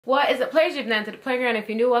What is a pleasure you've now to the playground? If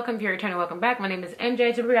you're new, welcome. If you're returning, welcome back. My name is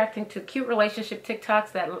MJ. Today I'm reacting to cute relationship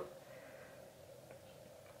TikToks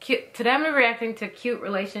Today I'm reacting to cute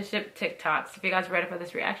relationship TikToks. If you guys are ready for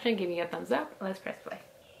this reaction, give me a thumbs up. Let's press play.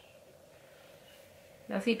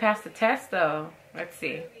 Does he pass the test though? Let's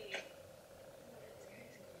see.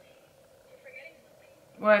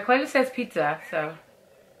 Well, it clearly says pizza, so.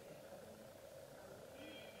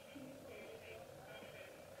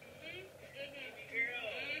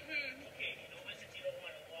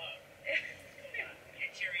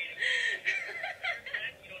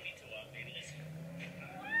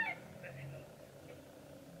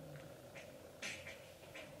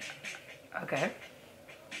 Okay.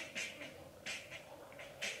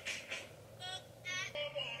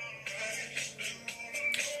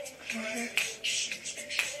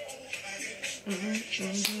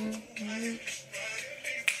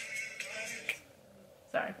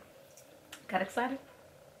 Sorry. Got excited?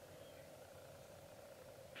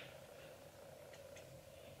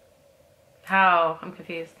 How? I'm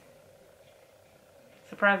confused.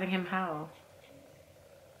 Surprising him how?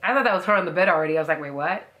 I thought that was her on the bed already. I was like, wait,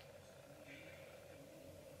 what?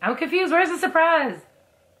 I'm confused. Where's the surprise?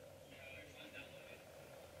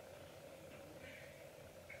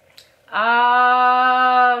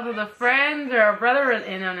 Oh, so the friends or a brother was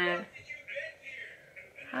in on it.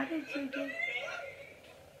 How did you do?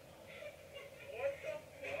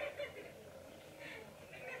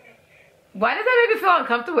 Why does that make me feel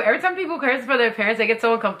uncomfortable? Every time people curse for their parents, they get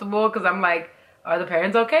so uncomfortable because I'm like, are the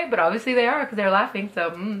parents okay? But obviously they are because they're laughing.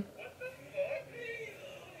 So,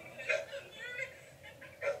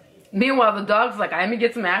 Meanwhile, the dog's like, I'm gonna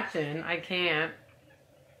get some action. I can't.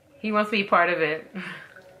 He wants to be part of it.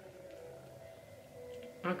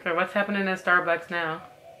 Okay, what's happening at Starbucks now?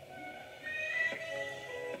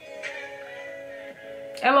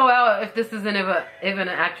 LOL if this isn't even an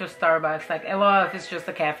actual Starbucks. Like, LOL if it's just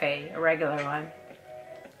a cafe, a regular one.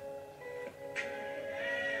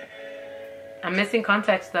 I'm missing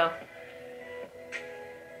context though.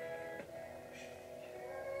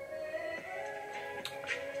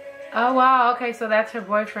 Oh wow, okay, so that's her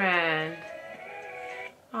boyfriend.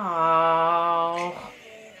 Oh.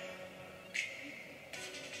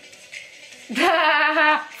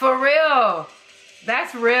 For real.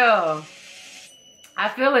 That's real. I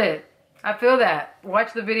feel it. I feel that.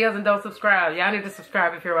 Watch the videos and don't subscribe. Y'all need to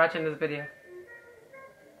subscribe if you're watching this video.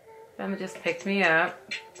 Family just picked me up.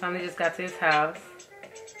 Family just got to his house.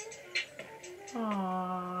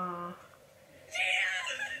 Aww.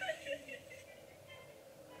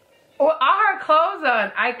 Oh, all her clothes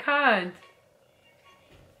on. I can't.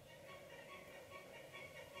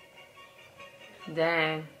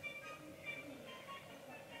 Dang.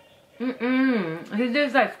 He's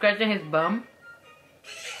just like scratching his bum.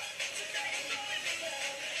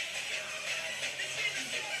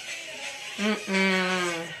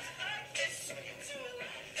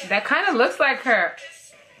 That kind of looks like her.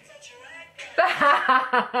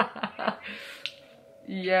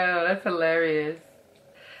 Yo, that's hilarious.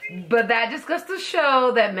 But that just goes to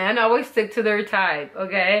show that men always stick to their type,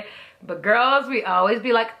 okay? But girls, we always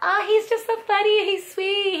be like, oh, he's just so funny, he's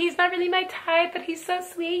sweet, he's not really my type, but he's so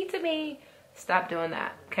sweet to me. Stop doing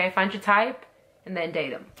that, okay? Find your type and then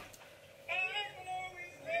date him.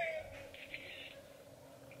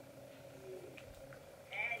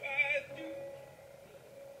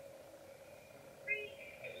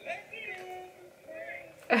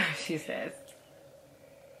 She says.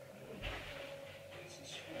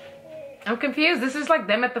 I'm confused. This is like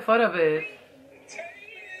them at the photo booth.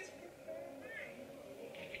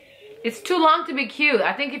 It's too long to be cute.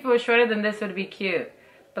 I think if it was shorter than this, it would be cute.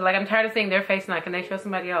 But like, I'm tired of seeing their face now. Can they show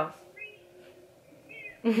somebody else?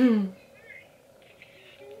 Okay,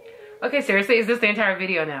 seriously, is this the entire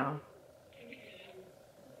video now?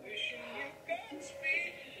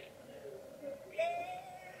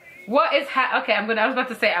 What is okay, I was about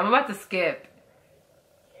to say, I'm about to skip.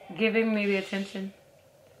 Giving me the attention.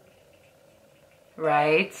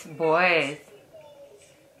 Right, boys.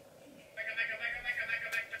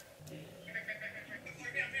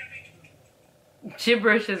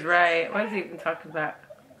 Gibberish is right. What is he even talking about?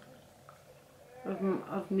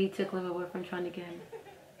 Of me tickling my boyfriend trying to get him.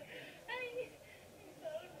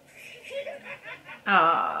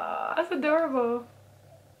 Aww, that's adorable.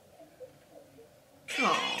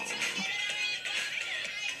 Aww.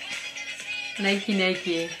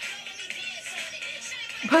 Nakey.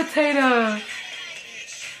 Potato.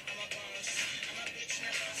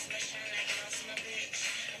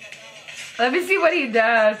 Let me see what he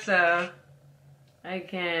does, so. I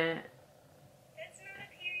can't. That's not a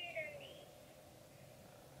period on me.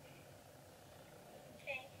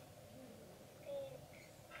 Okay.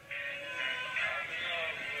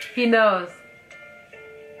 He knows.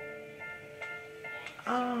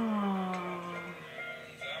 Oh.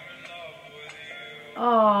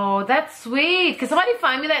 Oh, that's sweet. Could somebody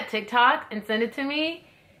find me that TikTok and send it to me?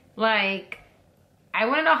 Like, I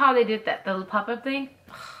want to know how they did that. The pop-up thing.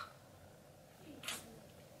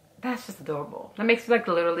 That's just adorable. That makes me like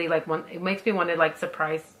literally like one. It makes me want to like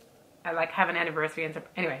surprise. I like have an anniversary and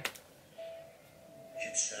anyway.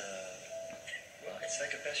 It's well, it's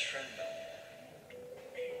like a best friend though.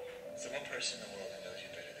 It's the one person in the world who knows you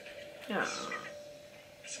better than anyone else. Oh.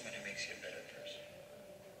 Someone who makes you a better person.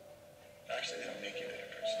 Actually, they don't make you a better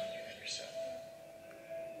person. You do that yourself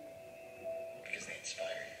because they inspire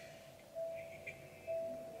you.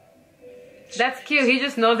 That's cute. He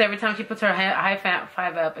just knows every time she puts her high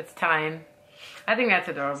five up, it's time. I think that's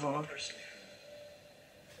adorable. Person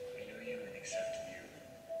who knew you and accepted you,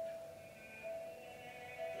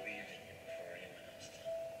 believed in you before anyone else did,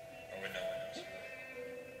 or when no one else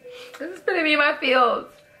would. This is putting me in my feels.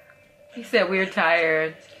 He said we're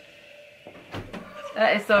tired.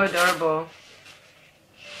 That is so adorable.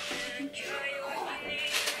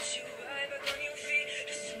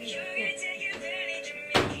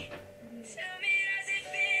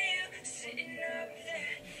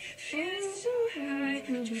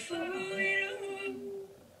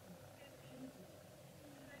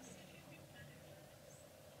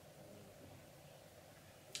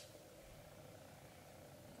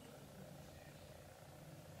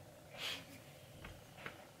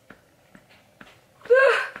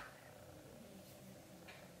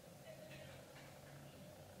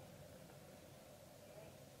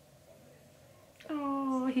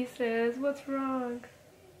 Oh, he says, what's wrong?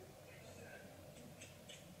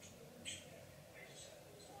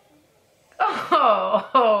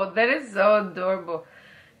 Oh, that is so adorable.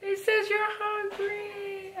 He says, you're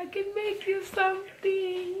hungry. I can make you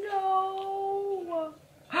something. No.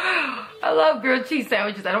 I love grilled cheese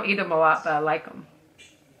sandwiches. I don't eat them a lot, but I like them.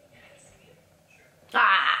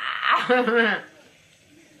 Ah.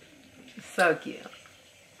 So cute.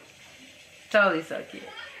 Totally so cute.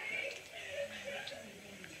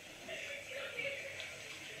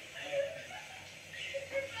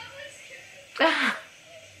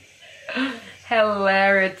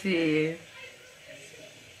 Hilarity.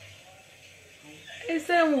 He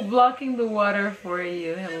said I'm blocking the water for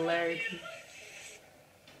you. Hilarity.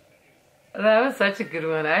 That was such a good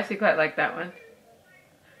one. I actually quite like that one.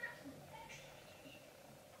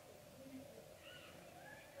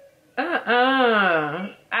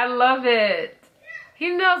 I love it.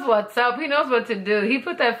 He knows what's up. He knows what to do. He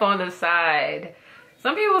put that phone aside.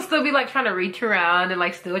 Some people will still be like trying to reach around and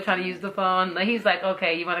like still trying to use the phone. Like, he's like,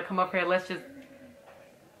 okay, you want to come up here? Let's just.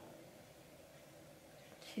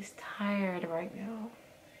 She's tired right now.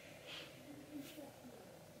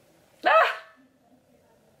 Ah!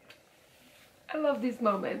 I love these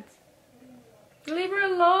moments. Leave her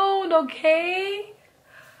alone, okay?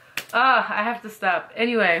 Ah, I have to stop.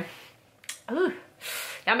 Anyway. Ooh,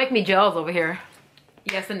 y'all make me jealous over here.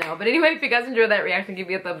 Yes and no. But anyway, if you guys enjoyed that reaction, give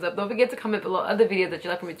me a thumbs up. Don't forget to comment below other videos that you'd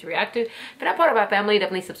like for me to react to. If you're not part of our family,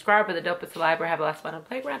 definitely subscribe for the dopest live or have a last fun on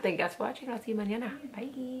Playground. Thank you guys for watching. I'll see you mañana.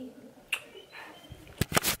 Bye.